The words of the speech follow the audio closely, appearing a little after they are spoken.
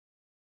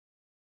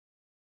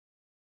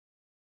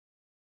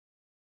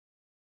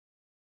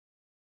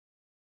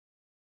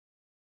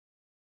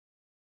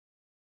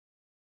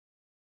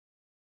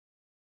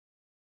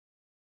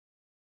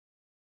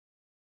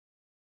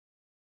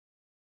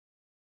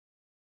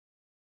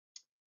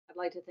I'd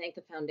like to thank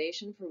the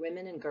Foundation for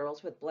Women and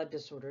Girls with Blood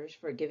Disorders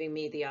for giving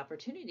me the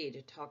opportunity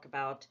to talk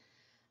about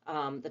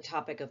the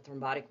topic of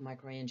thrombotic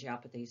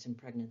microangiopathies in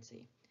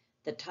pregnancy.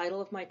 The title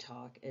of my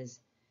talk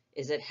is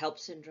it HELLP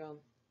syndrome?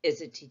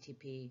 Is it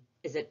TTP?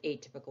 Is it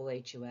atypical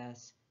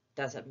HUS?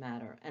 Does it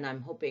matter? And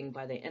I'm hoping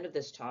by the end of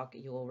this talk,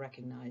 you will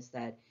recognize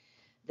that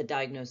the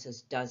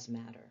diagnosis does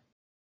matter.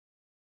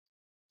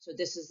 So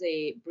this is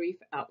a brief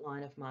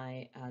outline of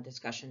my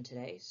discussion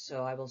today.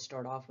 So I will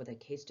start off with a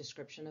case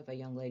description of a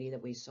young lady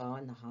that we saw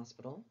in the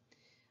hospital.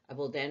 I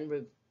will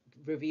then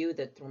review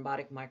the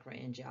thrombotic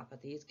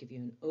microangiopathies, give you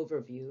an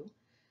overview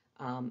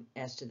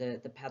as to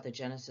the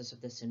pathogenesis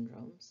of the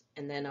syndromes,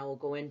 and then I will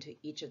go into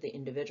each of the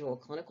individual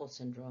clinical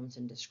syndromes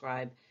and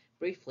describe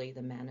briefly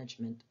the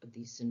management of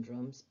these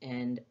syndromes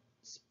and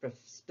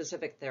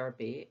specific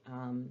therapy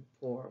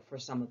for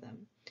some of them.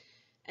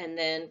 And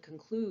then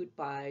conclude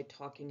by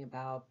talking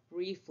about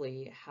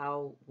briefly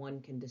how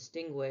one can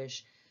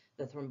distinguish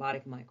the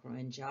thrombotic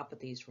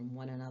microangiopathies from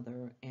one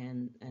another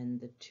and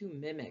the two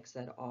mimics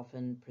that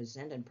often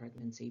present in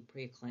pregnancy,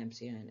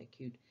 preeclampsia and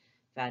acute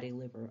fatty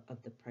liver of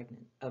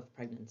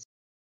pregnancy.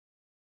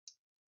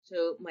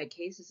 So my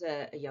case is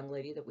a young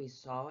lady that we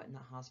saw in the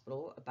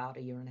hospital about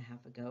a year and a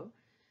half ago.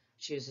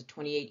 She was a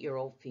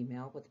 28-year-old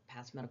female with a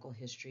past medical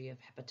history of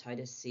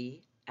hepatitis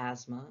C,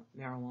 asthma,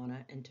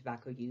 marijuana, and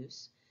tobacco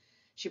use.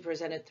 She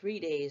presented 3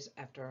 days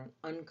after an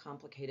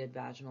uncomplicated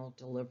vaginal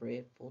delivery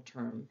at full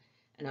term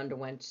and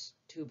underwent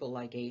tubal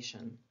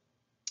ligation.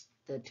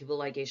 The tubal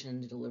ligation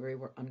and the delivery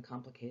were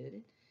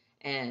uncomplicated,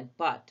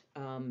 but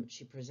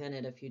she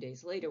presented a few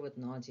days later with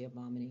nausea,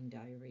 vomiting,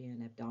 diarrhea,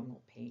 and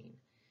abdominal pain.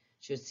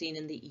 She was seen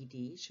in the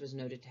ED. She was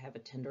noted to have a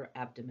tender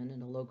abdomen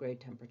and a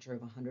low-grade temperature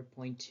of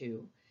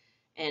 100.2,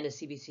 and a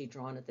CBC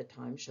drawn at the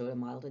time showed a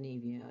mild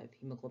anemia of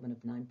hemoglobin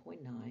of 9.9,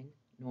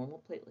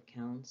 normal platelet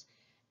counts,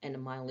 and a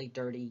mildly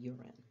dirty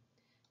urine.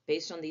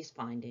 Based on these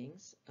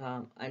findings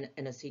and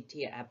a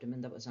CT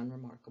abdomen that was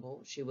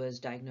unremarkable, she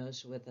was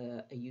diagnosed with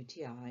a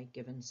UTI,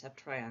 given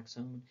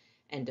ceftriaxone,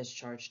 and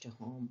discharged to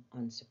home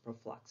on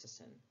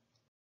ciprofloxacin.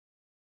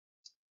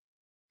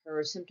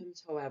 Her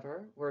symptoms,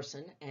 however,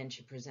 worsened, and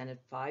she presented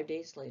 5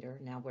 days later,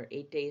 now we're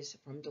 8 days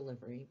from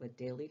delivery, with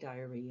daily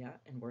diarrhea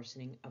and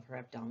worsening of her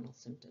abdominal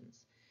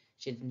symptoms.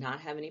 She did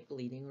not have any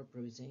bleeding or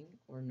bruising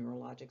or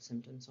neurologic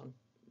symptoms on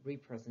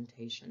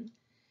representation.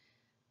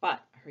 But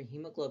her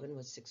hemoglobin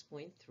was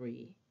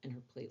 6.3 and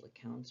her platelet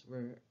counts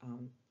were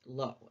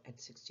low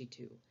at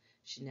 62.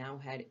 She now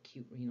had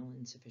acute renal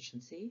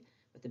insufficiency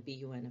with a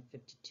BUN of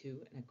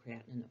 52 and a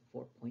creatinine of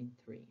 4.3.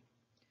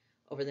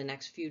 Over the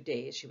next few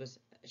days, she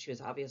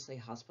was obviously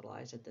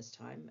hospitalized at this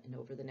time, and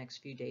over the next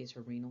few days,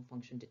 her renal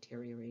function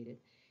deteriorated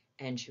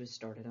and she was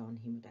started on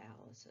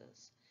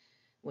hemodialysis.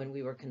 When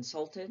we were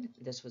consulted,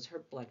 this was her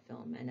blood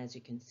film, and as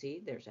you can see,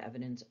 there's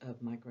evidence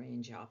of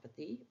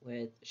microangiopathy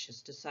with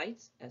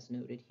schistocytes, as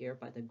noted here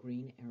by the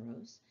green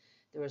arrows.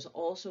 There was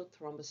also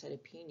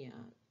thrombocytopenia,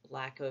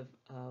 lack of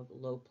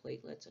low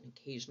platelets, an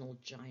occasional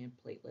giant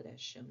platelet as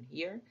shown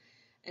here,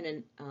 and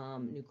a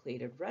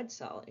nucleated red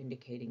cell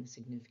indicating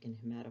significant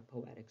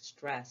hematopoietic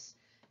stress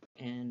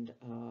and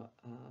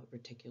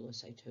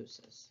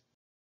reticulocytosis.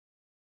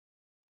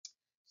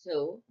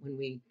 So when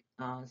we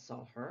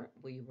saw her,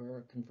 we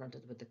were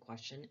confronted with the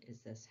question, is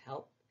this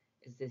HELLP,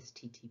 is this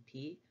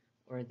TTP,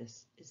 or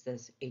is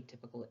this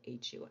atypical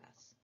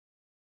HUS?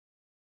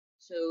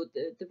 So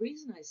the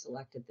reason I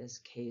selected this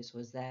case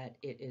was that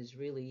it is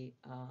really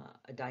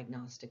a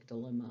diagnostic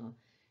dilemma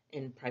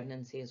in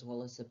pregnancy as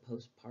well as a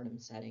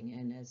postpartum setting.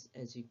 And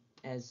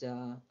as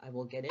I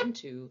will get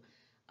into,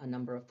 a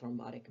number of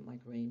thrombotic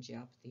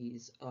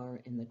microangiopathies are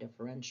in the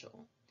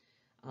differential.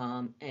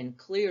 And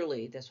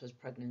clearly this was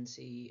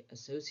pregnancy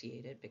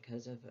associated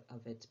because of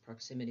its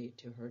proximity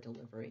to her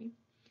delivery.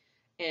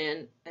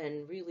 And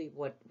really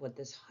what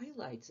this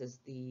highlights is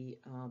the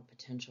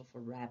potential for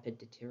rapid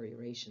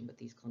deterioration with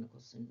these clinical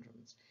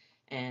syndromes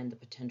and the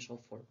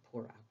potential for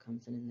poor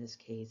outcomes. And in this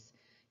case,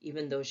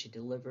 even though she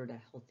delivered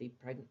a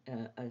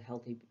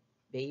healthy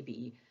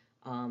baby,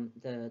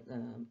 the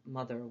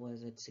mother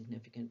was at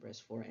significant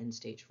risk for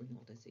end-stage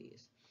renal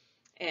disease.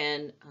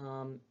 And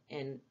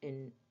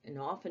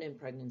often in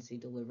pregnancy,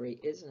 delivery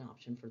is an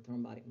option for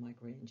thrombotic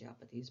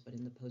microangiopathies, but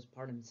in the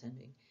postpartum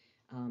setting,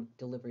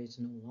 delivery is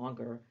no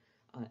longer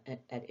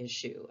at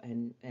issue,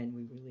 and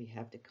we really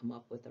have to come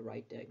up with the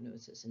right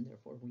diagnosis, and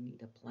therefore we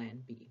need a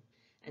plan B.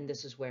 And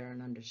this is where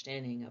an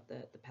understanding of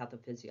the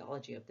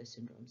pathophysiology of the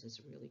syndromes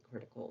is really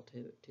critical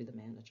to the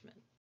management.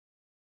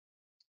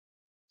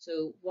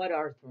 So what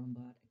are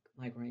thrombotic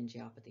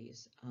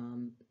microangiopathies?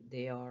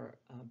 They are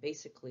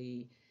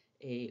basically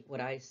what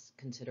I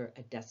consider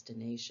a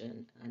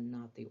destination and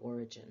not the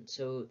origin.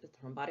 So the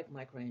thrombotic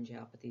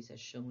microangiopathies, as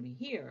shown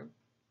here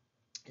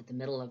at the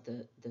middle of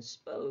the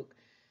spoke,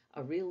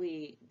 are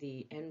really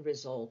the end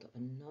result of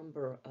a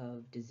number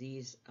of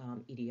disease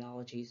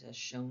etiologies as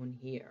shown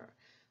here.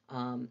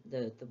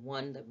 The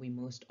one that we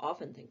most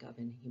often think of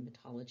in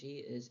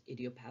hematology is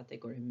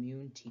idiopathic or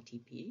immune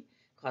TTP,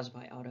 caused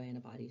by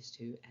autoantibodies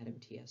to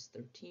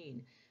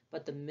ADAMTS13.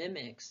 But the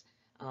mimics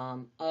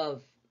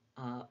of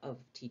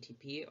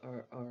TTP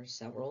are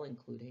several,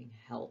 including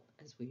HELLP,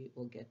 as we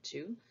will get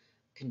to,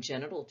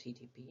 congenital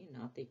TTP,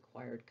 not the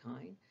acquired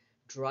kind.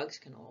 Drugs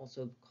can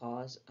also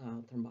cause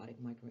thrombotic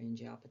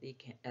microangiopathy,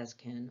 as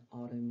can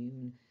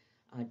autoimmune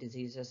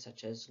diseases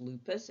such as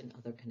lupus and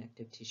other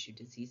connective tissue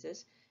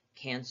diseases,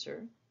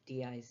 cancer,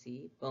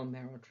 DIC, bone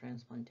marrow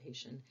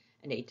transplantation,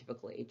 and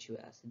atypical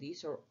HUS.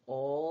 These are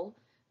all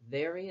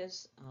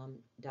various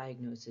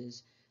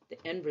diagnoses, the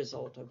end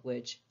result of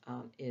which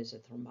is a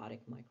thrombotic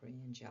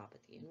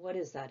microangiopathy. And what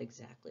is that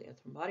exactly? A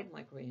thrombotic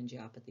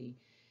microangiopathy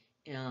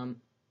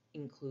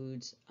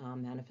includes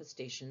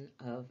manifestation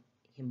of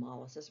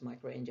hemolysis,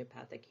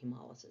 microangiopathic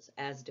hemolysis,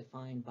 as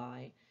defined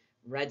by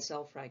red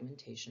cell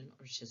fragmentation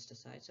or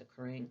schistocytes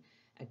occurring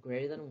at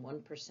greater than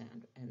 1%,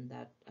 and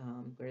that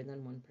greater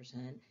than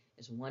 1%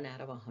 is 1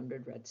 out of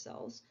 100 red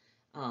cells.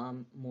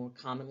 More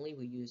commonly,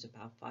 we use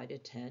about 5 to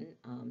 10,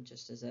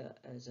 just as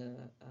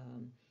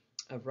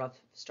a rough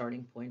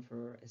starting point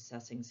for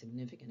assessing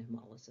significant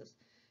hemolysis,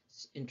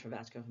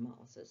 intravascular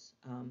hemolysis,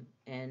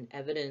 and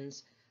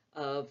evidence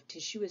of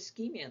tissue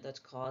ischemia that's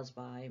caused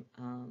by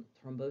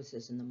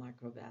thrombosis in the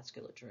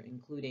microvasculature,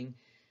 including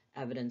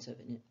evidence of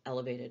an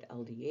elevated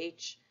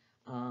LDH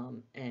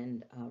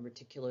and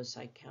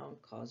reticulocyte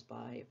count caused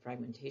by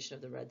fragmentation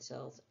of the red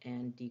cells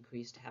and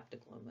decreased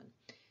haptoglobin.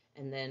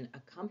 And then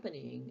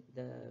accompanying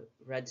the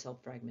red cell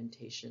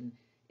fragmentation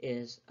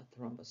is a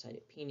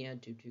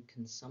thrombocytopenia due to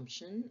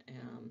consumption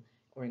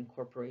or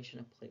incorporation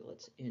of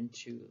platelets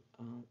into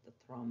the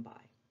thrombi.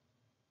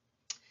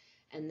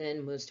 And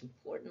then most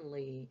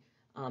importantly,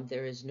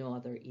 there is no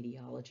other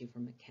etiology for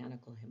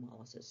mechanical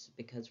hemolysis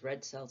because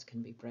red cells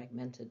can be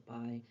fragmented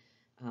by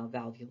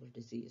valvular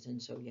disease,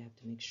 and so you have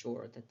to make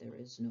sure that there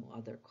is no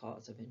other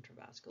cause of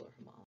intravascular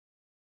hemolysis.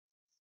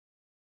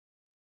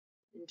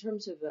 In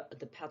terms of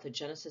the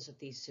pathogenesis of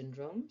these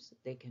syndromes,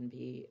 they can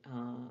be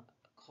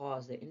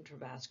cause the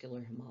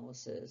intravascular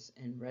hemolysis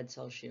and red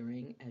cell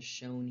shearing, as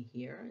shown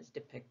here, as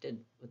depicted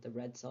with the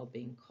red cell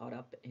being caught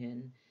up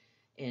in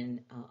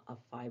a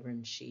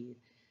fibrin sheath.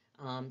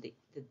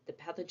 The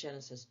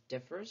pathogenesis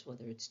differs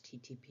whether it's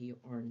TTP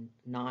or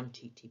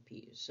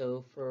non-TTP.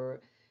 So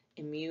for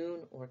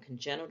immune or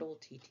congenital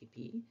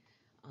TTP,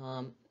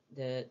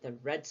 the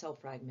red cell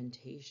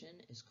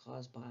fragmentation is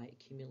caused by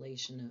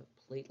accumulation of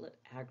platelet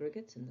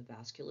aggregates in the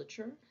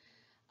vasculature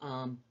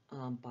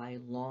by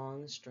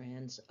long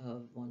strands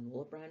of von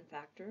Willebrand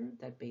factor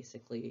that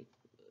basically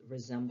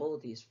resemble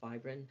these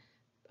fibrin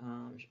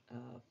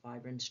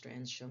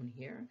strands shown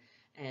here,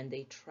 and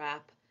they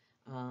trap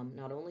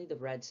not only the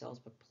red cells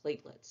but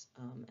platelets,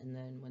 and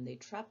then when they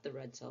trap the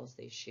red cells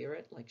they shear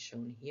it like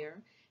shown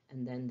here,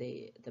 and then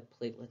the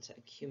platelets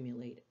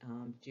accumulate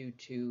due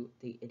to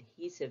the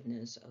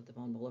adhesiveness of the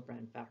von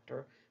Willebrand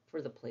factor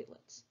for the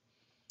platelets.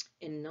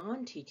 In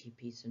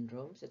non-TTP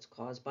syndromes, it's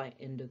caused by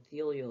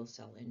endothelial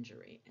cell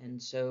injury,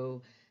 and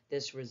so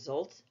this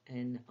results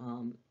in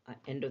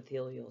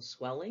endothelial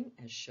swelling,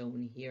 as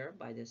shown here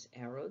by this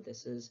arrow.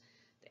 This is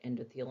the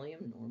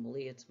endothelium.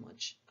 Normally, it's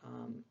much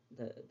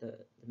the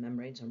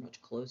membranes are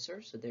much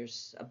closer, so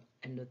there's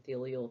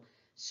endothelial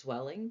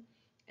swelling,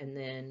 and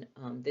then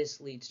this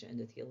leads to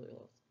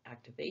endothelial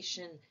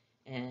activation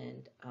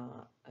and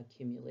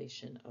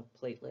accumulation of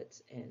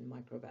platelets and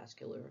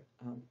microvascular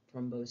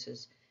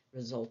thrombosis,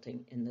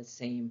 resulting in the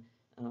same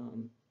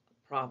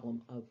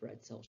problem of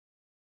red cell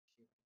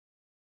shearing.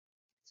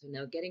 So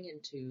now getting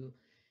into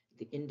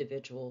the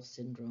individual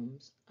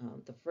syndromes,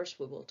 the first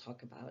we will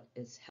talk about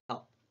is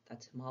HELLP.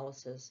 That's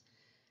hemolysis,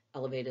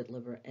 elevated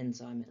liver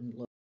enzyme, and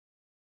low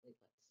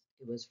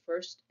platelets. It was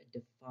first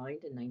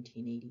defined in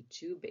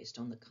 1982 based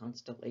on the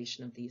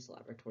constellation of these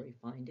laboratory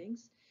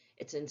findings.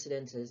 Its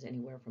incidence is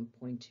anywhere from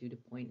 0.2 to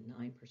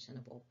 0.9%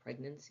 of all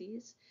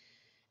pregnancies.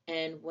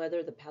 And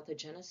whether the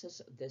pathogenesis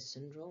of this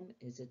syndrome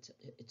is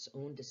its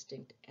own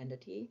distinct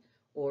entity,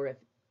 or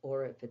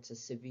if it's a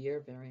severe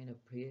variant of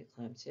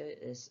preeclampsia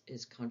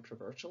is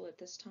controversial at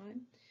this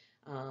time.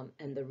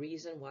 And the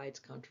reason why it's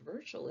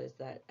controversial is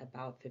that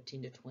about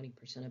 15 to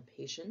 20% of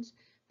patients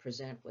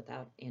present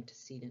without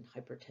antecedent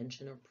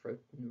hypertension or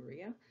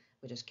proteinuria,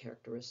 which is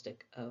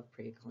characteristic of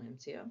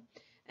preeclampsia.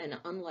 And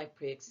unlike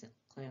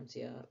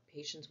preeclampsia,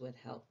 patients with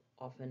HELLP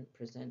often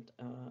present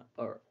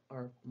or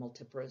are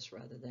multiparous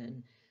rather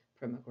than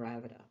prima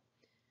gravida.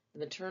 The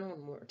maternal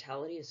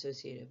mortality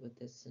associated with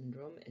this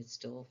syndrome is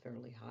still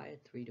fairly high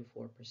at 3 to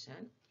 4%.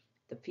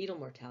 The fetal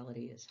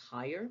mortality is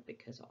higher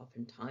because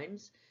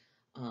oftentimes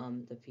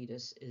the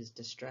fetus is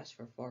distressed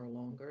for far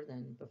longer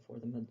than before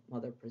the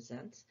mother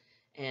presents,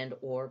 and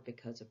or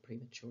because of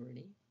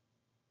prematurity,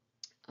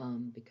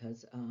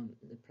 because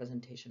the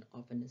presentation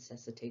often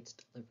necessitates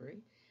delivery.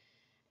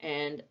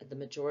 And the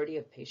majority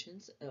of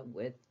patients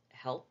with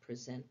HELLP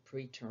present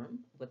preterm,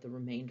 with the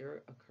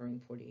remainder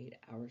occurring 48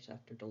 hours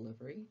after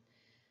delivery.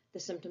 The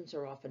symptoms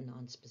are often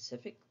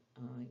nonspecific,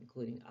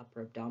 including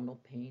upper abdominal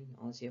pain,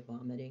 nausea,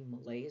 vomiting,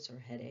 malaise, or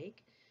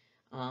headache.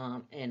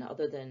 And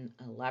other than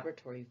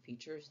laboratory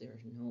features, there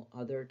are no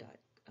other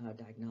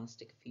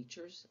diagnostic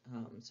features,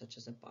 such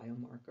as a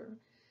biomarker.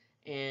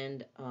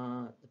 And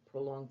the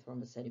prolonged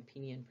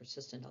thrombocytopenia and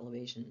persistent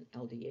elevation in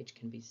LDH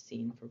can be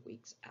seen for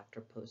weeks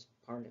after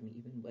postpartum,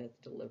 even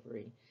with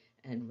delivery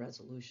and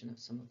resolution of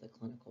some of the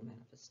clinical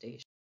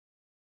manifestations.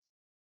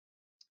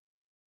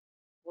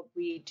 What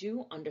we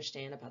do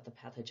understand about the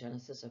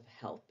pathogenesis of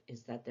HELLP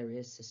is that there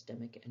is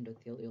systemic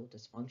endothelial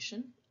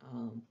dysfunction.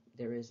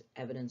 There is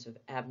evidence of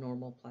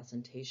abnormal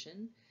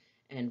placentation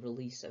and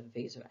release of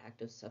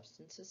vasoactive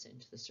substances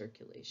into the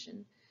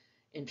circulation.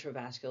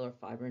 Intravascular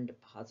fibrin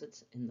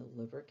deposits in the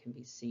liver can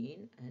be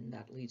seen, and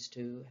that leads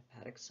to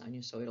hepatic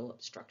sinusoidal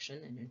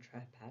obstruction and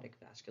intrahepatic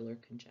vascular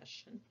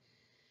congestion.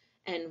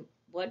 And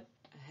what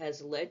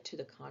has led to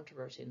the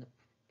controversy in the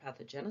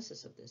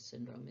pathogenesis of this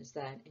syndrome is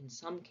that in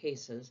some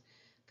cases,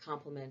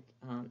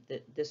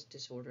 this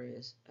disorder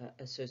is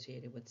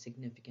associated with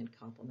significant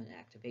complement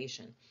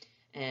activation.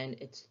 And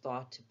it's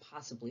thought to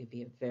possibly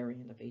be a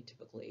variant of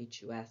atypical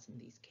HUS in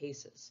these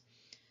cases.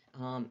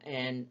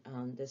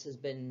 This has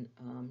been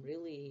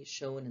really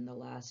shown in the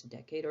last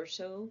decade or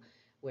so,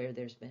 where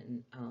there's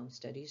been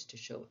studies to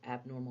show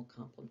abnormal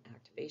complement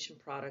activation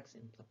products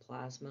in the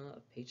plasma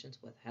of patients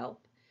with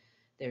HELLP.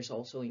 There's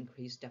also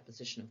increased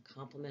deposition of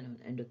complement on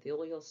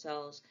endothelial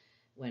cells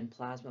when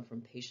plasma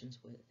from patients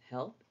with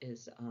HELLP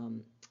is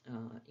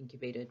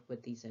incubated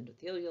with these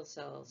endothelial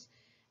cells.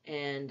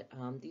 And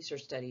these are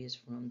studies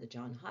from the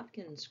Johns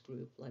Hopkins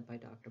group led by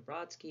Dr.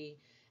 Brodsky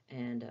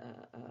and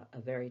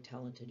a very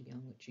talented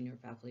young junior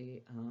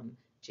faculty,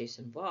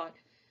 Jason Vaught,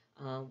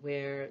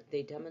 where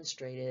they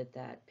demonstrated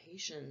that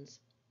patients,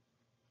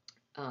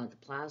 the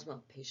plasma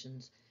of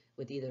patients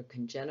with either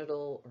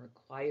congenital or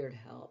acquired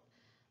HELLP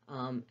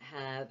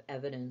have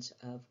evidence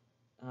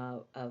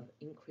of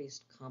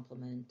increased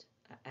complement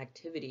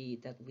activity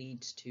that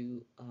leads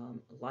to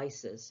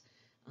lysis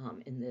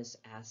in this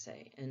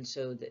assay. And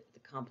so the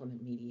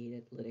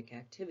complement-mediated lytic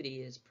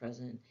activity is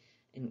present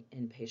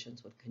in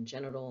patients with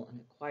congenital and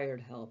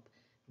acquired HELLP,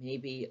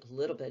 maybe a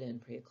little bit in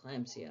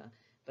preeclampsia,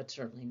 but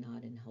certainly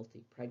not in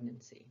healthy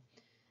pregnancy.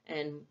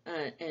 And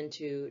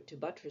to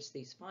buttress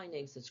these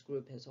findings, this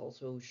group has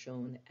also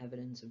shown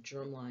evidence of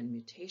germline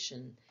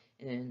mutation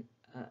in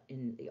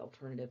the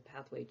alternative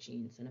pathway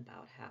genes in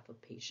about half of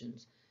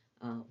patients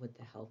with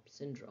the HELLP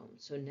syndrome.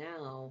 So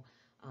now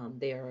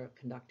they are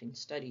conducting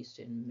studies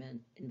to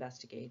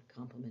investigate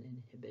complement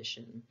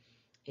inhibition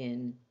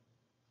in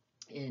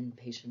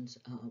patients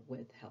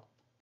with HELLP.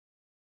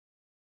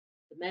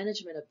 The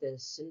management of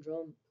this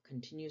syndrome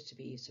continues to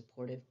be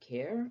supportive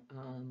care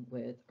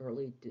with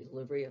early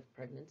delivery of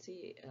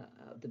pregnancy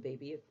of the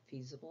baby if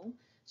feasible.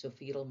 So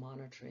fetal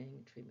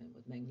monitoring, treatment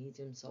with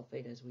magnesium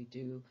sulfate as we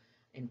do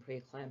in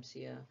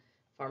preeclampsia,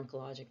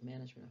 pharmacologic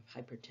management of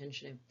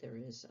hypertension if there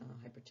is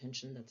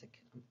hypertension that's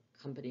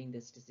accompanying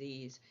this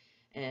disease,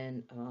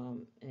 and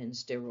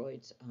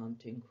steroids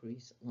to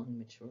increase lung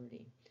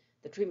maturity.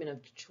 The treatment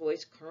of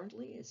choice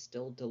currently is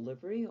still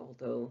delivery,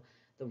 although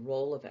the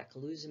role of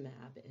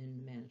eculizumab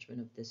in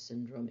management of this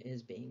syndrome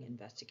is being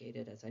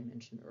investigated, as I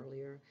mentioned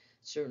earlier.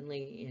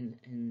 Certainly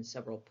in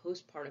several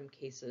postpartum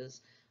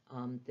cases,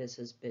 this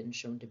has been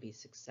shown to be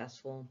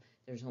successful.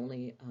 There's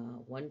only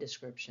one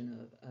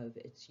description of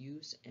its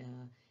use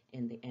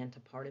in the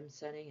antepartum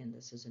setting, and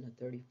this is in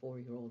a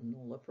 34-year-old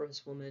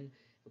nulliparous woman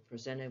who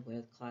presented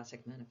with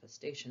classic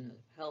manifestation of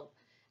HELLP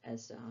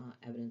as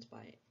evidenced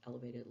by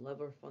elevated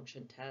liver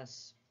function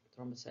tests,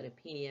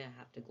 thrombocytopenia,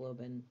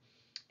 haptoglobin,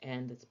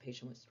 and this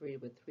patient was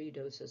treated with 3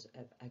 doses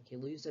of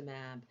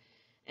eculizumab,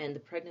 and the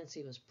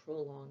pregnancy was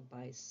prolonged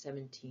by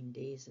 17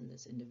 days in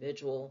this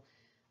individual,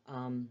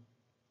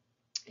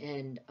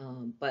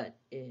 but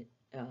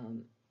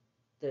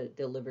the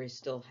delivery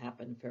still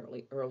happened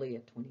fairly early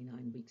at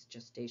 29 weeks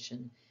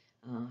gestation.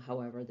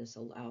 However, this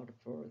allowed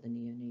for the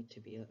neonate to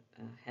be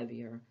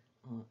heavier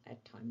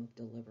at time of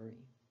delivery.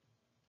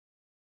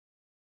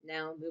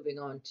 Now moving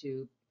on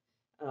to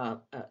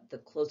the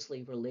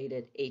closely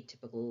related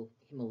atypical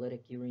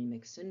hemolytic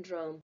uremic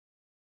syndrome.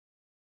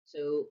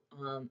 So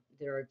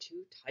there are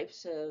 2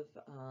 types of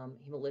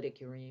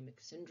hemolytic uremic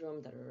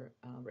syndrome that are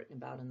written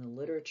about in the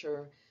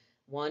literature.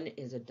 One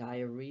is a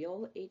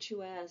diarrheal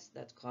HUS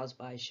that's caused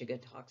by Shiga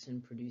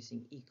toxin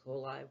producing E.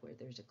 coli, where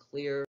there's a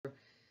clear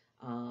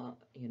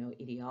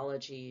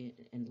etiology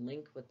and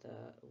link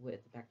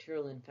with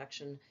bacterial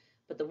infection.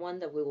 But the one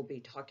that we will be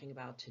talking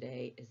about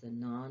today is the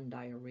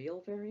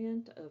non-diarrheal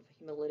variant of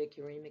hemolytic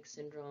uremic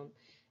syndrome.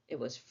 It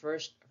was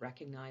first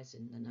recognized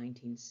in the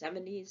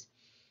 1970s,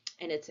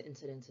 and its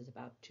incidence is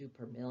about 2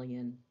 per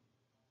million.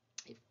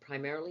 It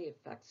primarily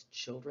affects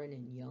children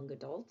and young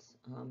adults,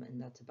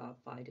 and that's about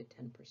 5 to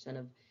 10%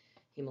 of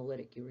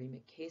hemolytic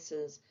uremic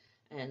cases,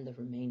 and the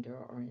remainder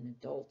are in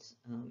adults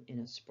in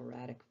a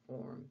sporadic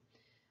form.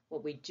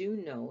 What we do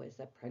know is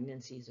that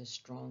pregnancy is a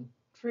strong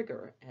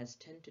trigger, as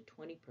 10 to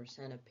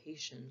 20% of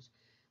patients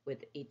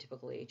with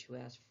atypical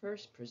HUS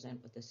first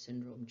present with the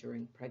syndrome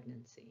during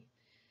pregnancy.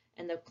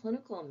 And the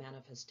clinical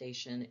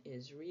manifestation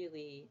is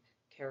really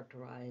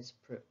characterized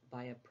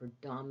by a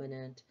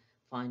predominant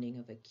finding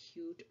of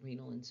acute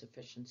renal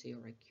insufficiency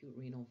or acute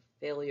renal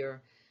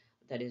failure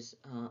that is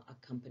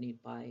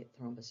accompanied by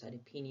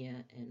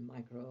thrombocytopenia and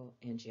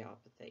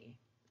microangiopathy.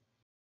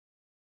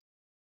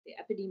 The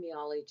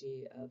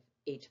epidemiology of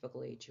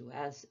atypical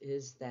HUS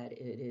is that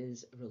it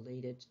is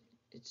related,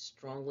 it's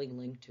strongly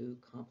linked to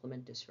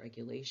complement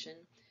dysregulation,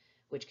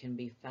 which can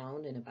be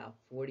found in about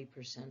 40%,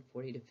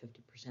 40 to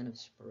 50% of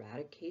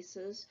sporadic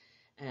cases,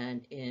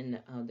 and in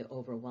the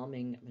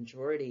overwhelming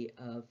majority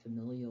of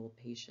familial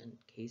patient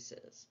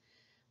cases.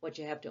 What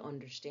you have to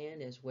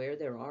understand is where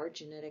there are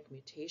genetic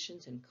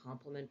mutations in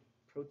complement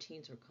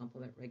proteins or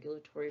complement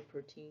regulatory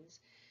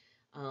proteins,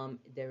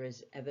 there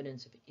is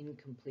evidence of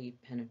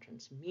incomplete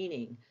penetrance,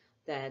 meaning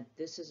that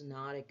this is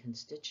not a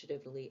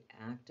constitutively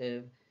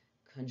active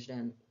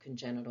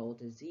congenital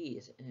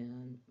disease,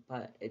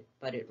 but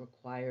it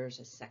requires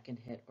a second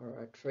hit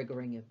or a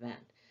triggering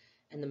event.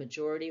 And the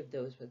majority of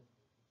those with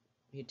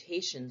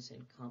mutations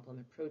in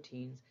complement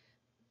proteins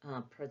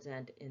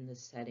present in the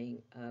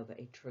setting of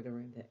a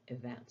triggering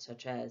event,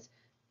 such as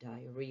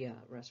diarrhea,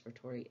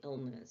 respiratory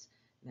illness,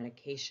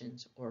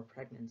 medications, or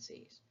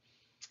pregnancies.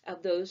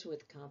 Of those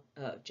with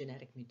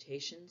genetic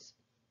mutations,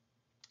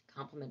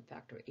 complement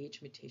factor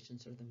H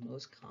mutations are the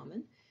most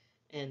common,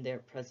 and they're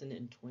present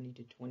in 20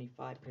 to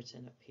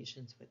 25% of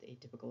patients with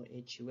atypical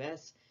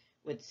HUS,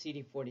 with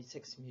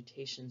CD46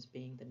 mutations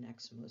being the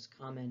next most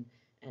common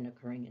and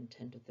occurring in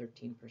 10 to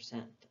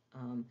 13%.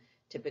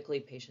 Typically,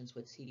 patients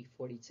with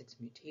CD46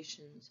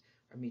 mutations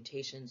or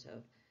mutations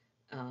of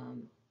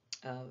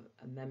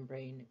a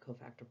membrane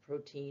cofactor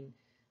protein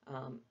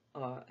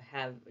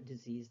have a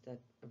disease that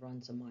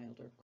runs a milder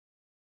course.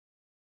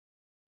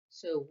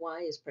 So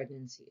why is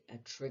pregnancy a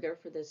trigger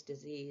for this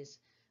disease?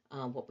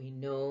 What we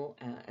know,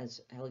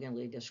 as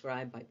elegantly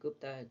described by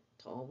Gupta et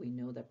al., we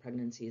know that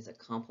pregnancy is a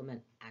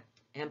complement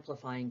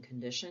amplifying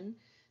condition.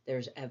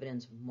 There's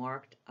evidence of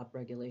marked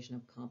upregulation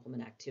of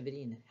complement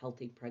activity in a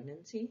healthy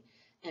pregnancy,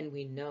 and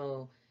we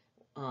know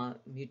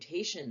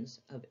mutations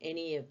of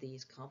any of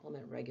these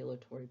complement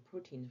regulatory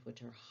proteins,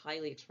 which are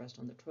highly expressed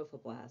on the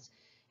trophoblast,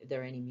 if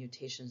there are any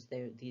mutations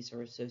there, these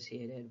are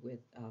associated with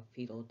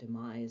fetal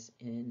demise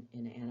in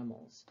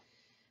animals.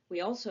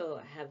 We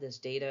also have this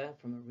data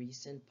from a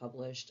recent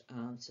published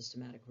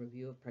systematic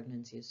review of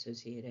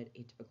pregnancy-associated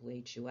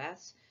atypical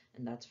HUS,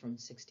 and that's from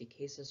 60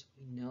 cases.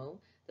 We know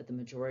that the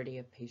majority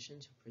of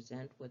patients who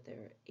present with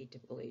their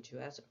atypical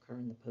HUS occur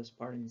in the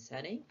postpartum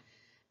setting,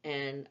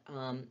 and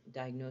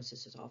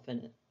diagnosis is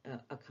often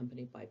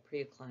accompanied by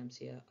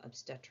preeclampsia,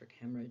 obstetric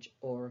hemorrhage,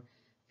 or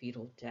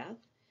fetal death.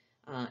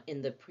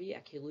 In the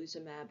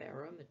pre-eculizumab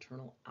era,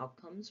 maternal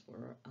outcomes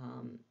were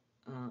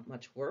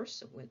much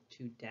worse, with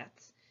 2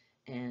 deaths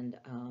and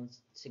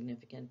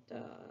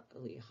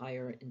significantly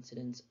higher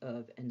incidence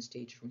of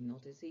end-stage renal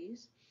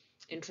disease.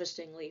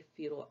 Interestingly,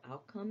 fetal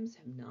outcomes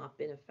have not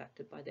been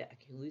affected by the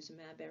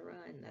eculizumab era,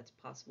 and that's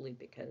possibly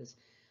because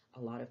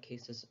a lot of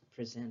cases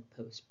present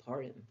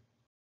postpartum.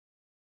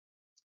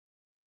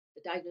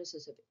 The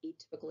diagnosis of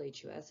atypical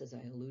HUS, as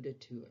I alluded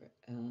to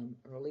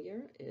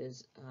earlier,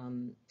 is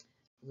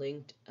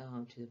linked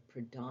to the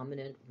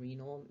predominant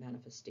renal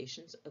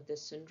manifestations of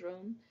this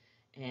syndrome,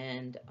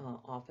 and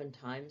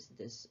oftentimes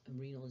this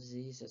renal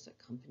disease is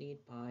accompanied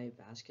by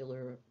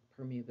vascular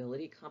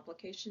permeability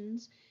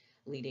complications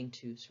leading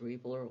to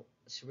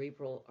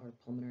cerebral or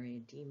pulmonary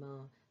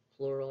edema,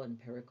 pleural and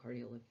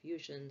pericardial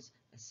effusions,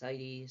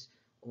 ascites,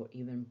 or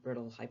even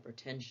brittle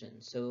hypertension.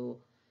 So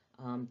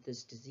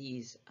this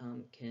disease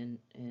can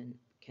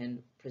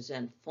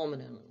present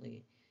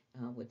fulminantly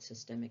with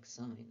systemic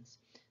signs.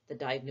 The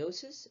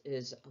diagnosis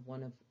is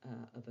one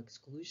of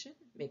exclusion,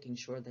 making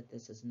sure that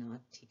this is not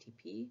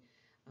TTP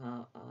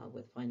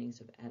with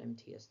findings of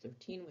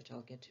ADAMTS13, which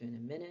I'll get to in a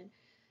minute.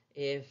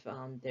 If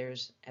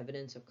there's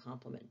evidence of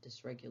complement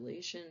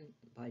dysregulation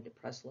by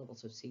depressed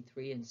levels of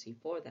C3 and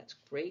C4, that's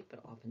great,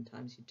 but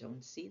oftentimes you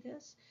don't see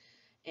this.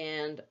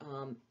 And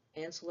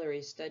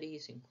ancillary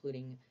studies,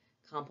 including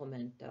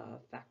complement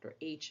factor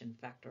H and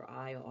factor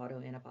I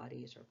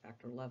autoantibodies or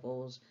factor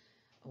levels,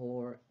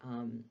 or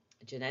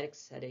genetic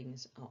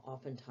settings,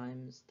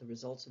 oftentimes the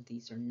results of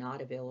these are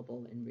not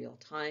available in real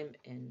time,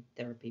 and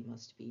therapy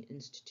must be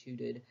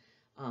instituted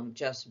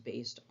just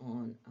based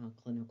on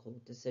clinical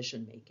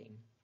decision making.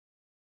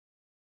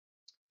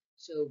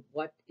 So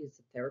what is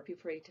the therapy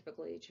for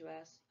atypical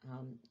HUS?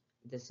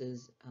 This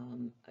is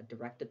a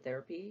directed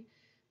therapy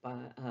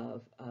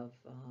of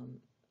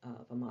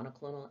a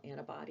monoclonal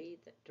antibody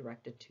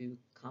directed to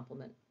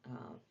complement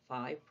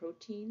 5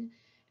 protein,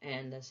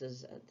 and this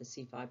is the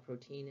C5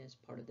 protein is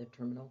part of the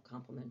terminal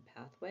complement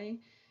pathway,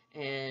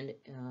 and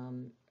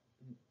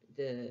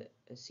the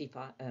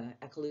C5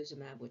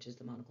 eculizumab, which is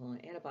the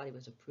monoclonal antibody,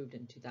 was approved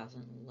in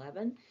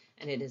 2011,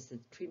 and it is the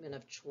treatment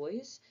of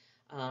choice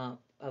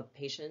of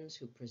patients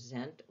who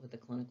present with the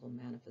clinical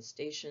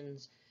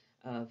manifestations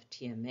of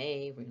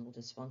TMA, renal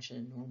dysfunction,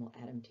 and normal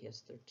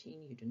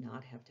ADAMTS13. You do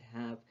not have to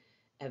have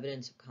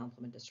evidence of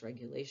complement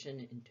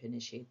dysregulation to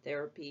initiate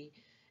therapy,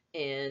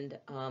 and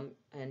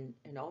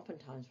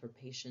oftentimes for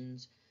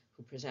patients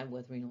who present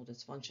with renal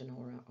dysfunction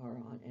or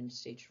on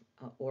end-stage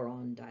or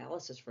on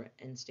dialysis for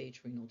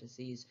end-stage renal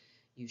disease,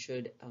 you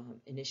should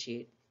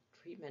initiate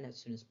treatment as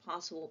soon as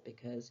possible,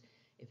 because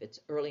if it's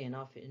early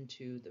enough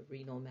into the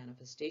renal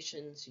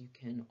manifestations, you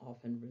can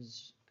often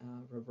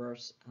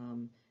reverse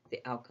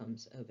the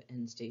outcomes of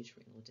end-stage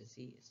renal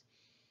disease.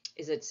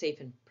 Is it safe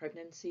in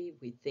pregnancy?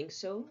 We think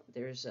so.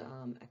 There's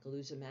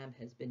eculizumab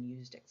has been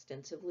used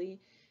extensively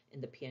in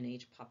the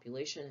PNH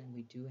population, and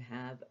we do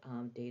have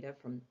data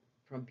from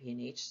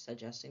PNH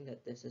suggesting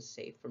that this is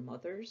safe for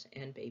mothers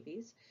and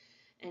babies.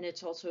 And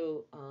it's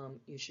also,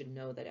 you should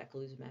know that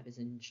eculizumab is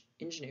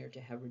engineered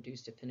to have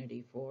reduced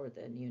affinity for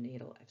the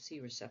neonatal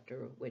FC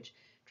receptor, which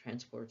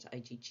transports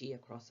IgG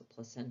across the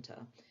placenta.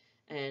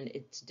 And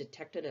it's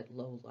detected at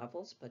low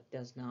levels, but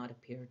does not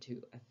appear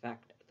to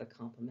affect the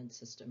complement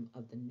system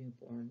of the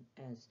newborn,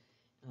 as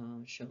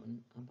shown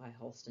by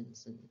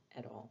Halstenson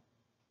et al.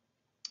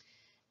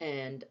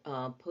 And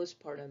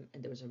postpartum,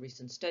 and there was a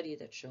recent study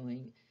that's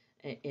showing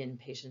in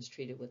patients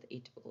treated with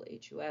atypical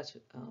HUS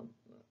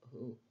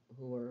who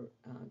were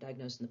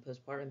diagnosed in the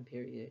postpartum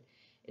period,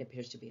 it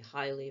appears to be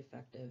highly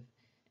effective.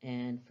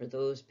 And for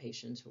those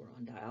patients who are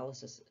on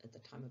dialysis at the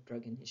time of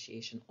drug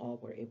initiation, all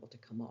were able to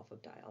come off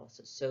of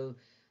dialysis. So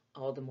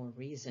all the more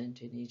reason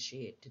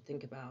to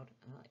think about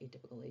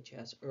atypical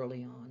HUS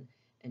early on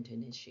and to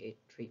initiate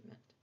treatment.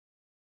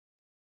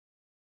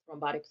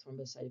 Thrombotic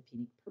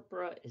thrombocytopenic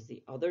purpura is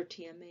the other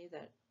TMA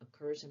that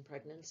occurs in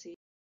pregnancy.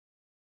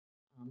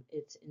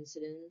 Its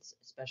incidence,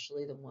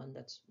 especially the one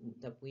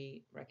that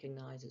we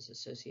recognize is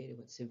associated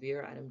with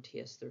severe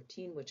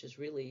ADAMTS13, which is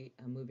really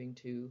moving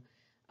to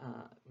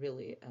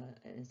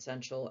an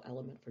essential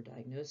element for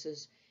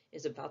diagnosis,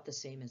 is about the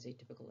same as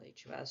atypical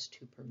HUS,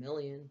 2 per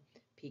million.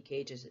 Peak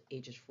age is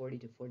ages 40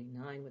 to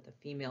 49 with a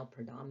female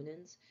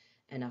predominance,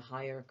 and a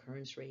higher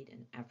occurrence rate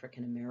in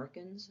African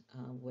Americans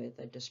with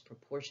a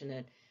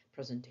disproportionate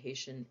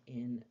presentation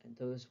in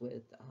those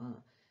with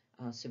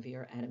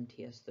severe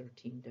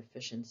ADAMTS13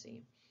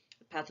 deficiency.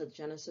 The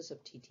pathogenesis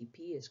of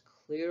TTP is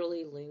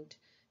clearly linked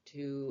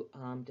to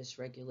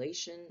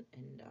dysregulation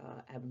and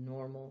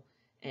abnormal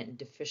and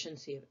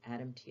deficiency of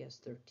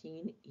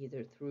ADAMTS13,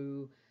 either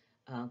through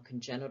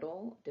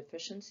congenital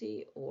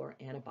deficiency or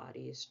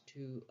antibodies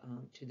to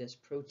this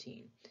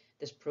protein.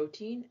 This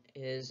protein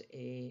is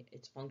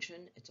its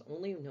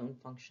only known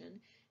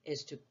function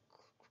is to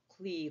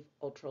cleave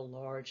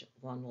ultra-large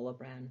von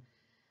Willebrand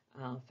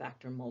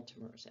factor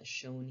multimers, as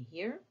shown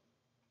here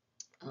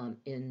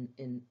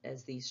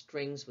as these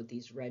strings with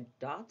these red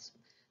dots.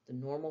 The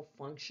normal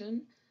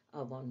function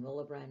of von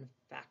Willebrand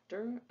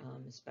factor,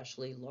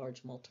 especially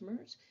large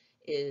multimers,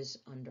 is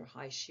under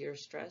high shear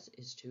stress,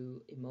 is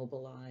to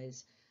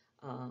immobilize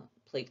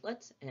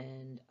platelets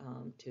and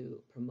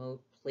to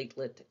promote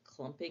platelet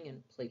clumping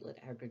and platelet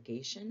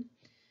aggregation.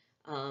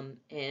 And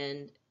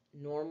in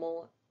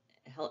normal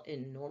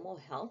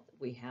health,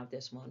 we have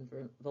this von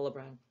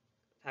Willebrand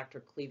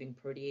factor cleaving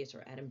protease, or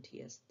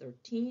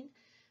ADAMTS13,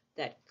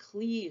 that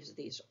cleaves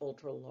these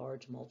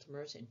ultra-large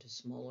multimers into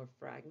smaller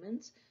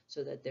fragments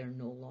so that they're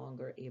no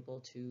longer able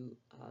to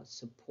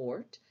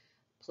support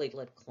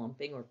platelet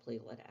clumping or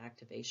platelet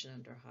activation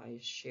under high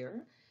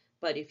shear.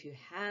 But if you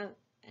have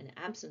an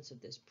absence of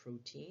this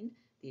protein,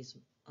 these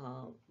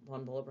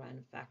von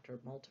Willebrand factor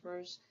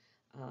multimers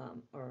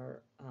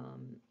are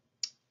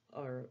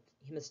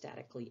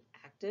hemostatically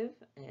active,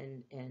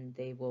 and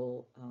they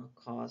will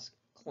cause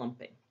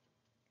clumping.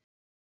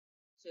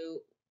 So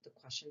the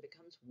question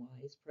becomes, why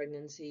is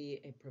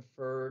pregnancy a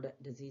preferred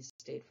disease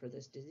state for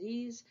this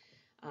disease?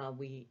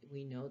 We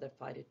know that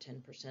 5 to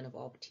 10% of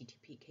all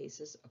TTP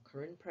cases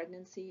occur in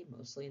pregnancy,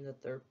 mostly in the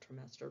 3rd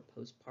trimester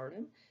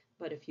postpartum,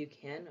 but a few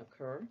can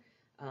occur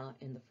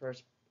in the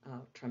 1st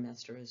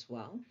trimester as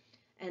well.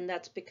 And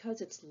that's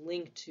because it's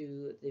linked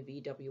to the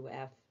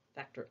VWF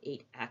factor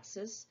 8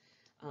 axis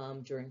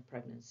during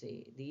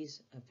pregnancy.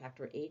 These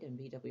factor 8 and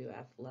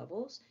VWF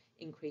levels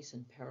increase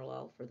in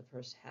parallel for the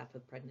first half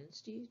of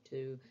pregnancy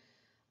to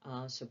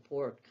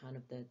support kind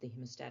of the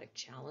hemostatic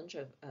challenge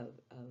of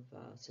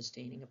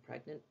sustaining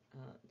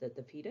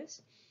the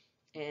fetus.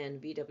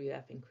 And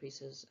VWF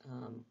increases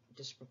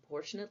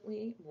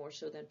disproportionately, more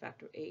so than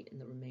factor 8 in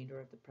the remainder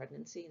of the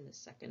pregnancy, in the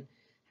second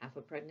half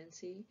of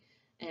pregnancy.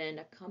 And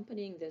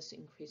accompanying this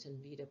increase in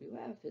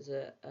VWF is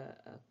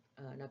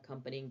an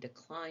accompanying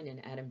decline in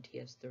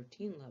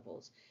ADAMTS13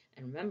 levels.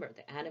 And remember,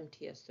 the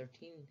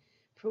ADAMTS13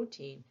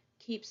 protein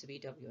keeps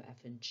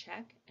VWF in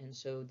check, and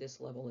so this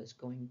level is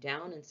going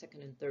down in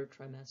 2nd and 3rd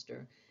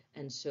trimester,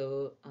 and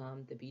so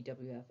the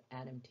VWF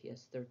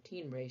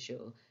ADAMTS13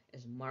 ratio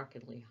is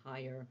markedly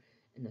higher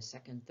in the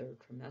 2nd, 3rd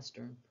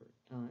trimester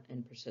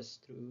and persists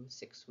through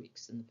 6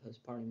 weeks in the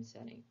postpartum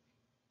setting.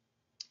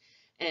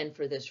 And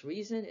for this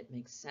reason, it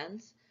makes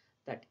sense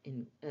that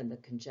in the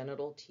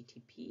congenital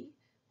TTP,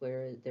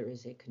 where there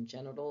is a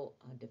congenital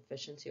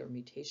deficiency or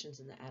mutations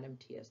in the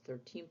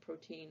ADAMTS13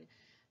 protein,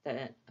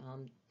 that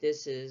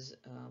this is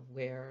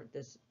where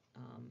this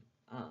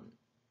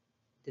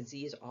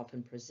disease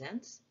often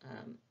presents.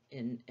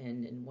 In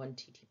one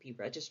TTP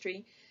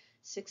registry,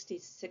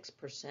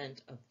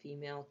 66% of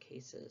female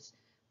cases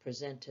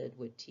presented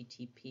with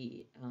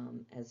TTP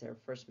as their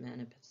first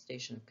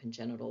manifestation of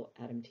congenital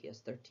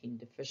ADAMTS13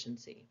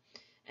 deficiency.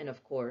 And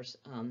of course,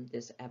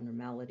 this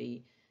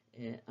abnormality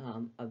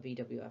of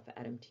VWF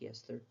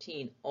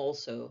ADAMTS13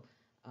 also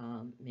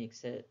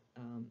makes it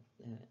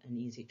an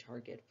easy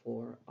target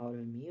for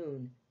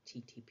autoimmune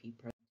TTP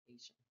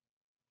presentation.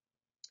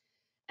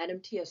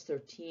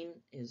 ADAMTS13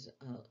 is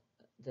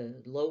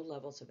the low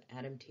levels of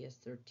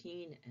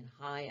ADAMTS13 and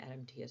high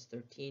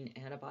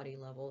ADAMTS13 antibody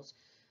levels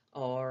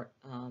are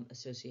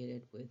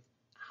associated with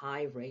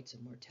high rates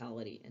of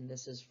mortality. And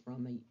this is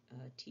from a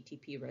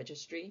TTP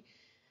registry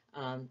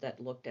that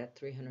looked at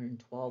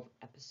 312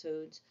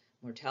 episodes.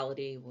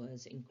 Mortality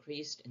was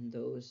increased in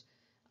those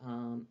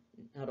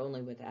not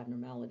only with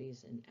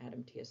abnormalities in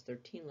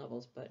ADAMTS13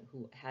 levels, but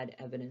who had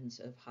evidence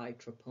of high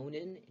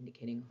troponin,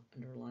 indicating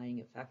underlying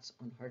effects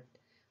on heart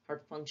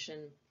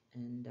function,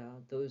 and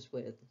those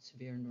with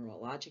severe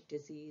neurologic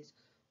disease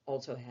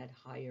also had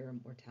higher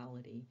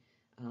mortality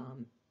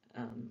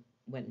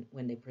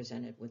when they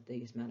presented with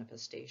these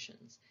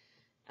manifestations.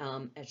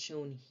 As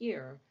shown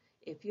here,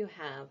 if you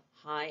have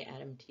high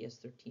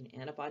ADAMTS13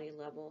 antibody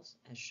levels,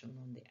 as shown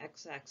on the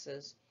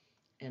x-axis,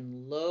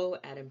 and low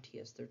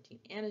ADAMTS13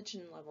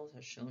 antigen levels,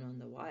 as shown on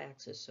the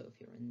y-axis, so if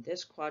you're in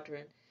this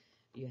quadrant,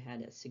 you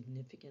had a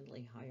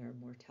significantly higher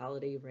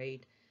mortality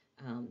rate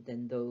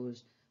than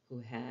those who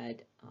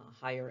had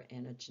higher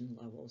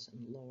antigen levels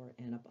and lower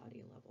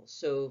antibody levels.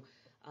 So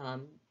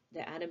the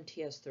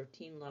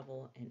ADAMTS13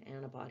 level and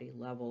antibody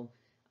level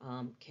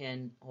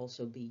can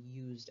also be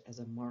used as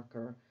a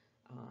marker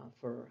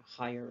for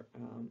higher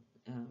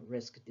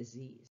risk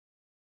disease.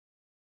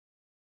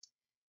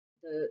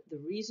 The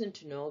reason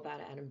to know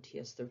about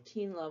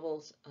ADAMTS13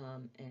 levels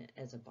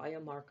as a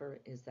biomarker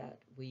is that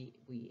we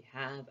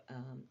have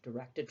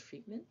directed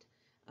treatment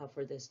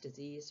for this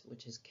disease,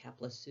 which is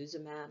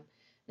caplacizumab.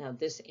 Now,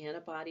 this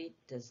antibody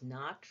does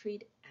not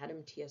treat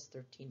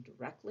ADAMTS13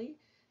 directly,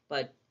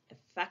 but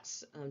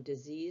affects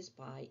disease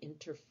by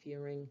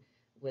interfering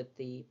with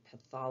the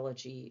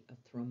pathology of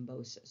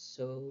thrombosis.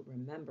 So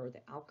remember,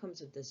 the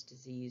outcomes of this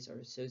disease are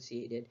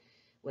associated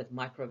with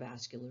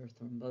microvascular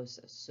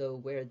thrombosis. So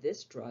where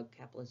this drug,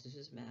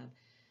 caplacizumab,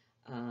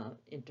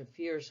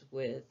 interferes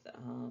with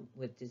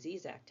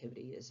disease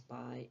activity is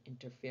by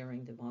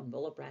interfering the von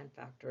Willebrand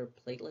factor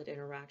platelet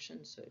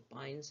interaction. So it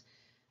binds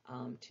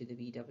to the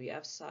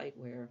VWF site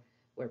where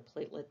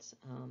platelets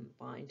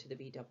bind to the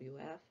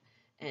VWF,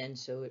 and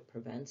so it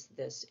prevents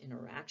this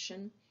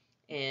interaction.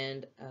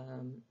 And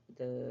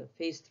the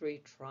phase 3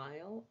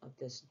 trial of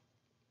this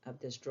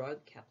drug,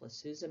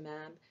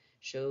 caplacizumab,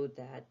 showed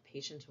that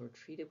patients who are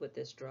treated with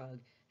this drug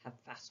have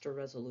faster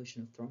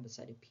resolution of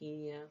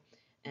thrombocytopenia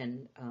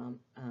and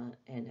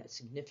a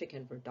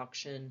significant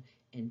reduction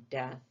in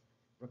death,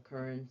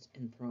 recurrence,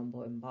 and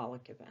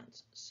thromboembolic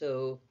events.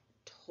 So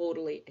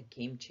totally a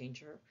game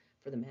changer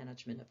for the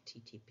management of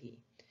TTP.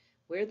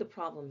 Where the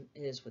problem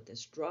is with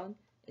this drug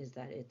is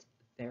that it's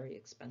very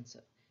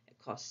expensive. It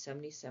costs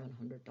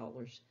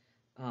 $7,700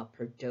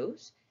 per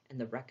dose, and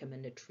the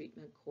recommended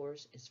treatment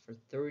course is for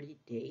 30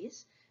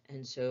 days.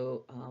 And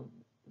so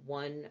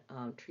one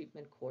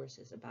treatment course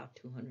is about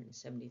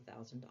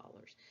 $270,000.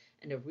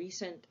 And a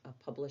recent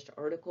published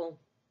article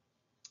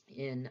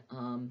in,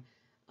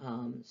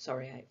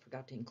 sorry, I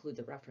forgot to include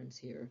the reference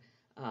here,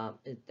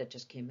 that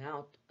just came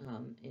out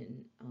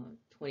in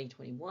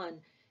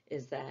 2021,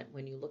 is that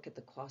when you look at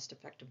the cost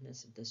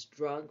effectiveness of this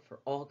drug for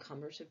all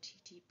comers of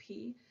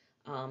TTP,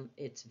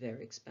 it's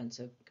very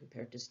expensive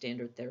compared to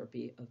standard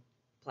therapy of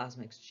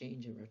plasma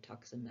exchange and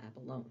rituximab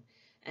alone.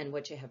 And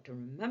what you have to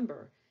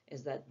remember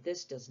is that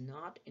this does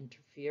not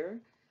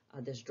interfere,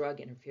 this drug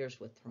interferes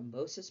with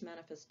thrombosis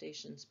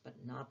manifestations, but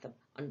not the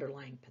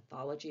underlying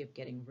pathology of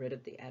getting rid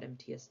of the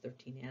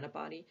ADAMTS13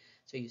 antibody.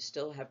 So you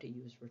still have to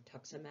use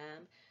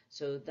rituximab.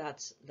 So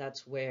that's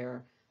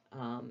where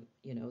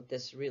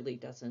this really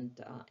doesn't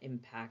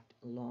impact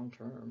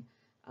long-term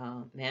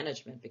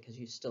management, because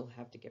you still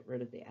have to get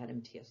rid of the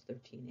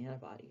ADAMTS13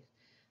 antibodies.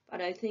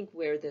 But I think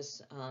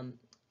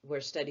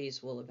where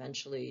studies will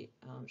eventually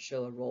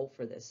show a role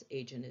for this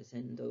agent is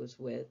in those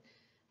with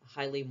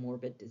highly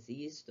morbid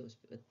disease, those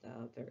with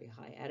very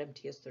high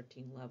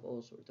ADAMTS13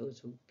 levels, or those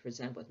who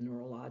present with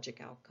neurologic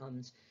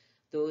outcomes.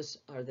 Those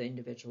are the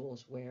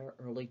individuals where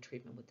early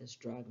treatment with this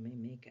drug may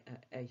make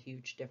a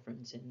huge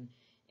difference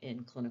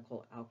in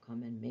clinical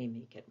outcome and may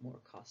make it more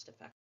cost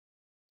effective.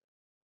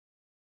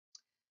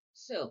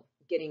 So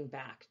getting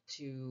back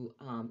to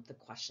the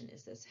question,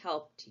 is this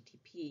HELLP,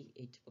 TTP,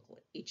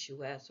 atypical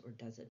HUS, or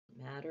does it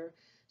matter?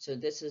 So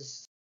this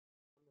is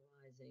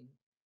summarizing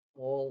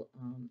all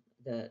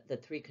the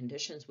three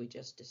conditions we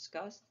just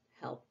discussed,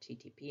 HELLP,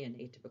 TTP, and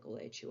atypical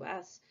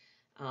HUS,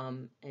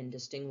 and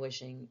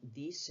distinguishing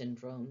these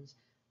syndromes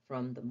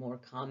from the more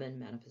common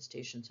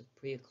manifestations of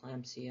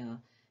preeclampsia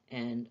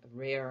and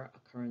rare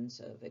occurrence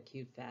of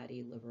acute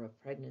fatty liver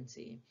of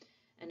pregnancy.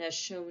 And as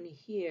shown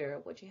here,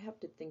 what you have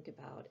to think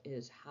about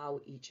is how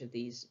each of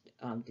these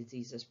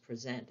diseases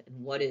present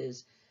and what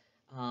is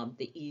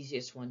the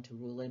easiest one to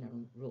rule in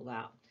and rule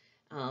out.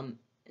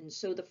 And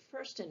so the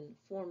first and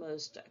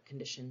foremost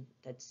condition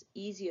that's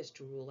easiest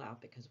to rule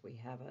out because we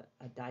have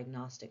a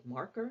diagnostic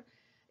marker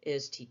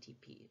is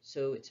TTP.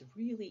 So it's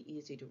really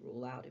easy to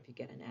rule out if you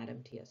get an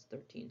ADAM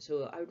TS13.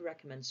 So I would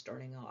recommend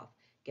starting off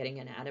getting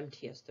an ADAM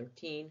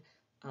TS13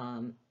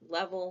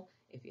 level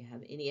if you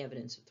have any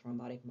evidence of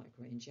thrombotic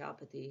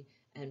microangiopathy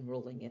and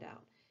ruling it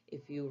out.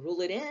 If you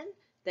rule it in,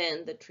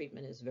 then the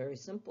treatment is very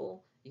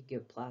simple. You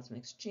give plasma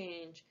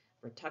exchange,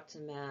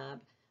 rituximab,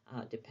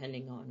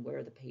 depending on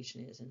where the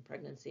patient is in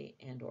pregnancy,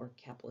 and or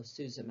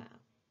caplacizumab.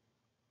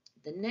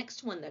 The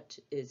next one that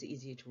is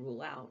easy to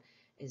rule out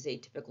is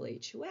atypical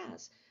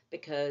HUS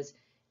because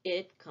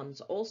it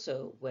comes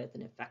also with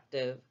an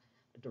effective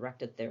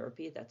directed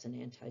therapy that's an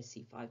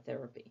anti-C5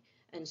 therapy.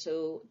 And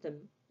so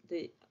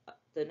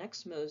the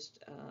next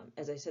most,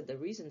 as I said, the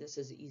reason this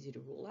is easy to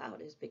rule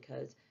out is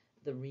because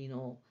the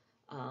renal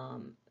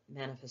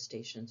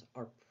manifestations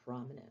are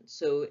prominent.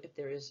 So if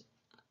there is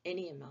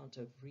any amount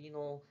of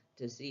renal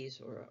disease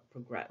or a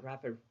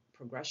rapid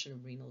progression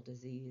of renal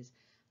disease,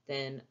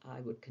 then I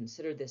would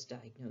consider this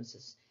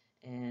diagnosis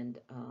and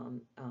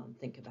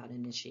think about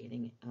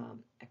initiating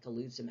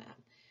eculizumab.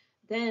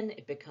 Then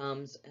it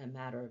becomes a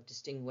matter of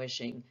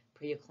distinguishing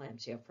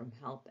preeclampsia from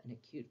HELLP and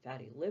acute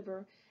fatty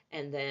liver.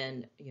 And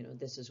then,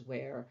 this is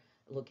where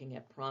looking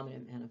at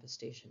prominent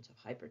manifestations of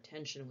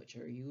hypertension, which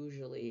are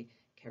usually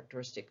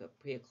characteristic of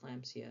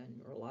preeclampsia and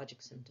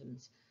neurologic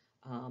symptoms,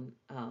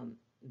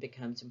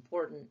 becomes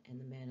important, and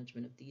the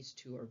management of these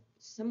two are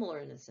similar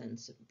in a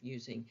sense of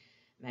using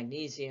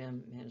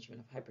magnesium,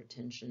 management of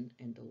hypertension,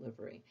 and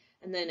delivery.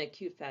 And then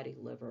acute fatty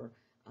liver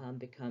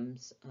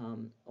becomes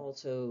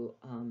also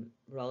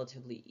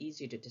relatively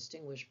easy to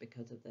distinguish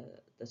because of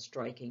the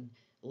striking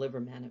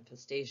liver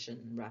manifestation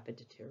and rapid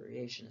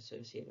deterioration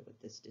associated with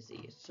this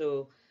disease.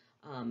 So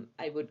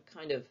I would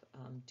kind of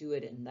do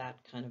it in that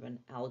kind of an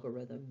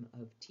algorithm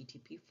of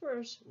TTP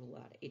first, rule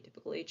out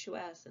atypical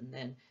HUS, and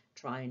then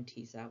try and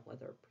tease out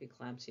whether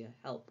preeclampsia,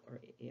 HELLP, or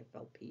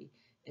AFLP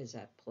is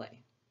at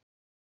play.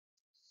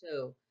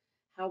 So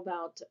how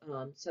about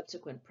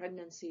subsequent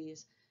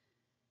pregnancies?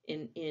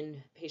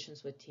 In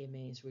patients with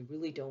TMAs, we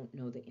really don't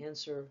know the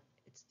answer.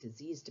 It's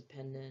disease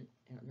dependent,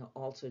 and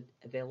also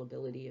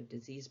availability of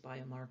disease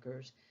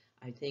biomarkers.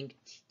 I think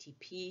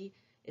TTP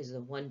is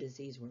the one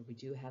disease where we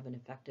do have an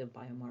effective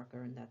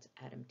biomarker, and that's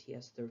ADAM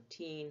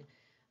TS13.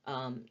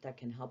 That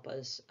can help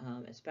us,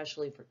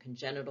 especially for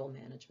congenital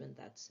management.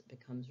 That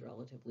becomes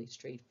relatively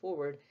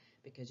straightforward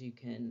because you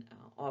can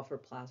offer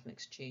plasma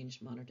exchange,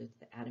 monitor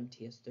the ADAM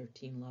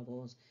TS13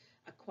 levels.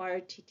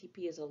 Acquired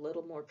TTP is a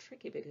little more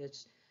tricky because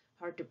it's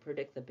hard to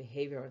predict the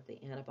behavior of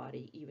the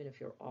antibody, even if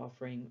you're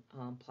offering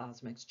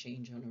plasma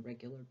exchange on a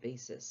regular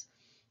basis.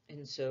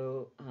 And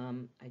so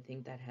I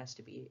think that has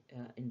to be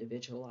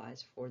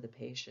individualized for the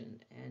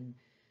patient and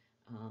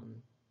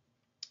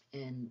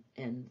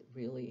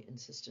really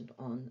insistent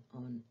on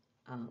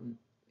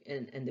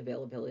and the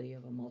availability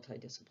of a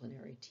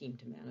multidisciplinary team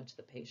to manage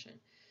the patient.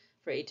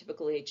 For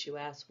atypical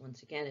HUS,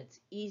 once again,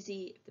 it's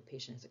easy. If the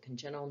patient has a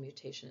congenital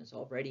mutation, is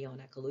already on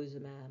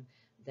eculizumab,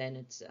 then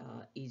it's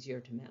easier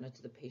to manage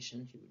the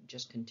patient. You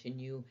just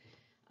continue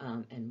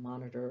and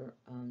monitor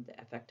the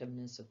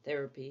effectiveness of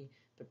therapy.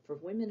 But for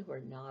women who are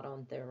not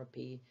on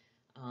therapy,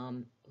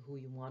 who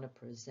you want to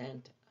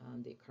present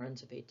the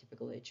occurrence of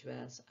atypical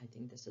HUS, I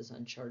think this is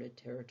uncharted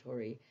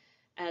territory,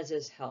 as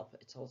is HELLP.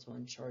 It's also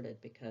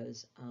uncharted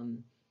because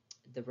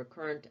the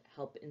recurrent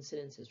HELLP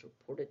incidence is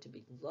reported to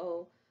be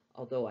low,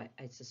 although I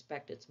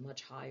suspect it's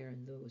much higher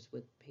in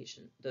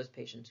those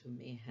patients who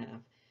may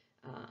have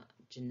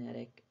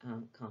genetic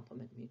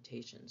complement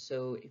mutations.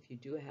 So if you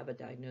do have a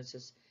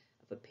diagnosis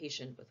of a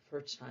patient with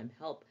first-time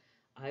HELLP,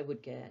 I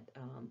would get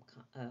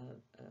a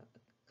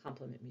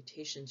complement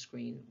mutation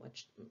screen,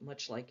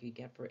 much like you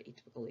get for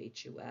atypical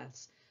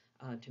HUS,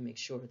 to make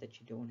sure that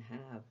you don't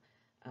have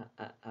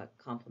a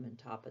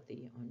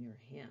complementopathy on your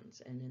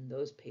hands. And in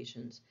those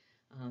patients,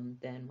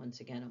 then once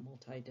again, a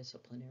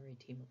multidisciplinary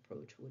team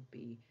approach would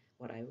be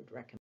what I would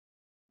recommend.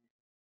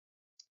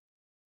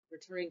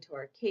 Returning to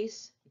our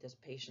case, this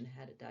patient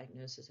had a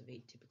diagnosis of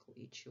atypical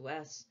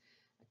HUS.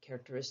 A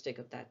characteristic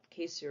of that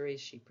case series,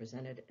 she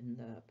presented in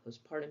the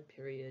postpartum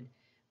period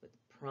with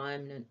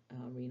prominent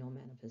renal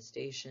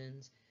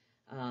manifestations.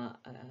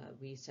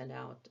 We sent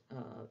out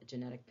a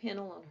genetic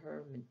panel on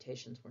her.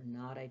 Mutations were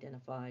not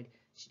identified.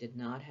 She did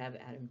not have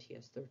ADAM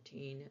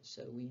TS13,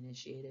 so we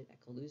initiated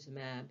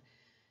eculizumab.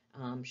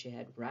 She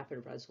had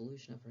rapid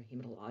resolution of her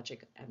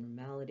hematologic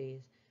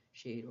abnormalities.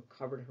 She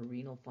recovered her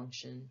renal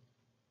function.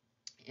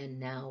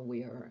 And now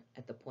we are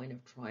at the point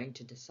of trying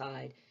to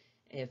decide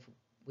if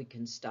we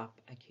can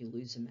stop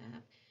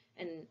eculizumab.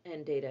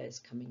 And data is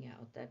coming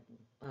out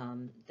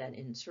that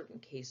in certain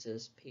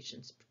cases,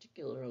 patients,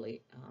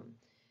 particularly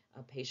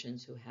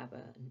patients who have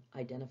an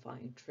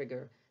identifying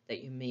trigger,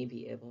 that you may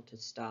be able to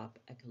stop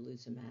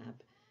eculizumab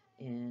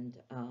and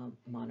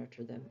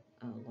monitor them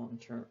long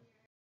term.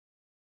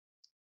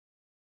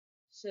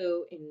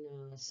 So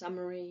in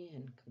summary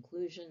and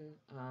conclusion,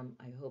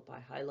 I hope I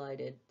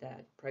highlighted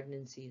that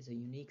pregnancy is a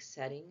unique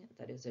setting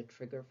that is a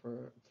trigger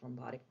for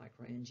thrombotic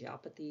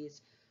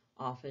microangiopathies,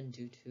 often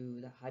due to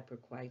the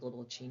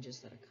hypercoagulable changes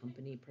that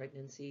accompany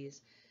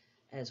pregnancies,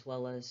 as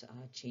well as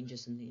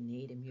changes in the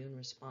innate immune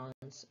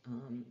response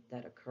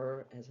that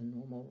occur as a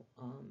normal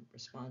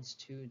response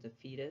to the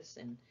fetus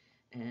and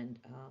an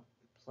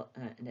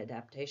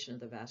adaptation of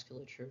the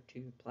vasculature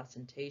to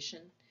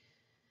placentation.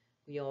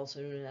 We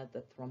also know that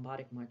the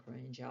thrombotic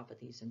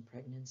microangiopathies in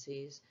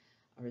pregnancies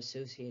are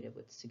associated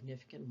with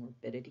significant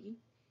morbidity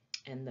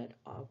and that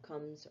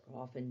outcomes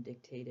are often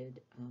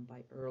dictated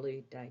by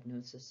early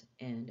diagnosis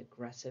and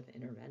aggressive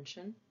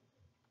intervention.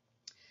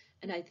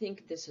 And I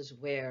think this is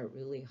where it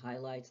really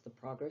highlights the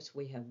progress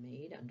we have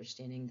made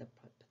understanding the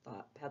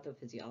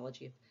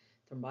pathophysiology of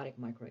thrombotic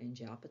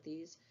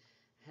microangiopathies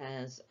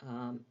has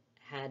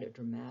had a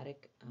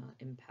dramatic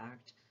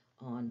impact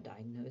on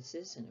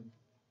diagnosis and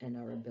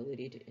our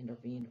ability to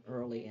intervene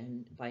early.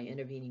 And by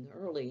intervening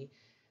early,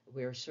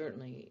 we're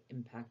certainly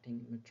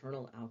impacting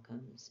maternal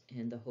outcomes.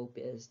 And the hope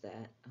is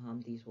that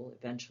these will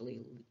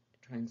eventually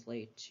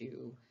translate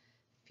to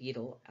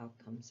fetal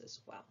outcomes as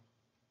well.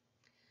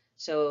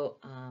 So,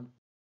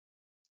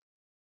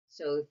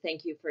 so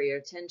thank you for your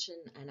attention,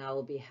 and I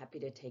will be happy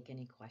to take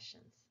any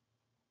questions.